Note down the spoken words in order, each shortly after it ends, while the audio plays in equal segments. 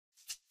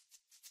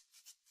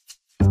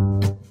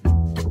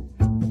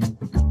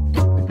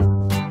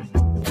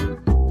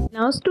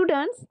Now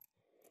students,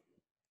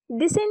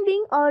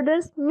 descending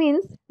orders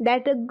means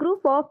that a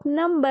group of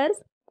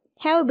numbers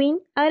have been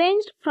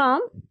arranged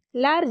from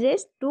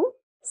largest to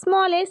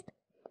smallest.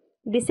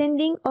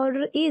 Descending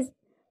order is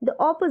the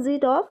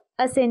opposite of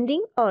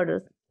ascending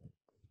orders.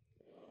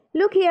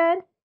 Look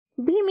here,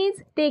 Bhim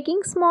is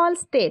taking small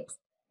steps.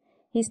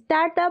 He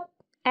starts up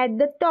at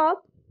the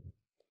top,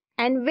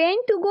 and when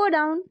to go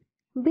down,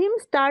 Bhim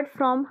start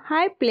from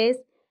high place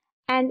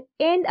and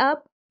end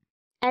up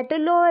at a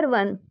lower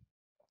one.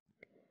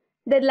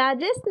 The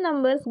largest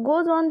numbers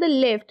goes on the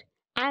left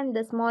and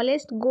the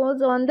smallest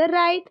goes on the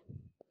right.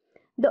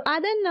 The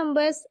other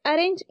numbers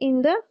arrange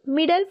in the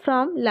middle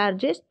from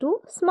largest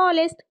to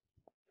smallest.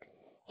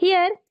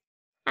 Here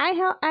I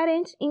have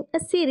arranged in a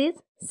series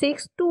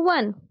 6 to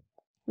 1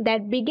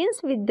 that begins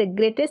with the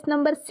greatest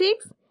number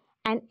 6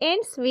 and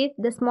ends with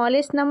the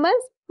smallest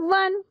numbers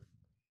 1.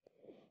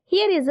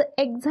 Here is an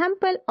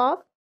example of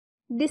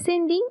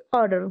descending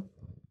order.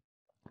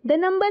 The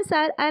numbers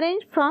are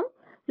arranged from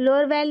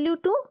lower value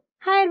to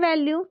higher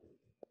value.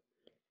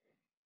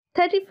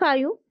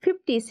 35,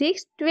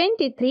 56,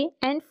 23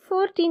 and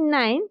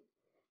 49.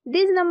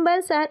 These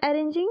numbers are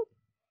arranging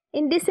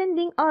in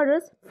descending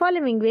orders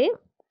following way: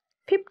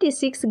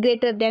 56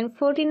 greater than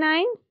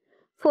 49,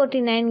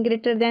 49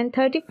 greater than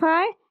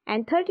 35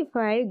 and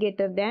 35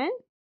 greater than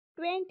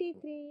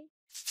 23.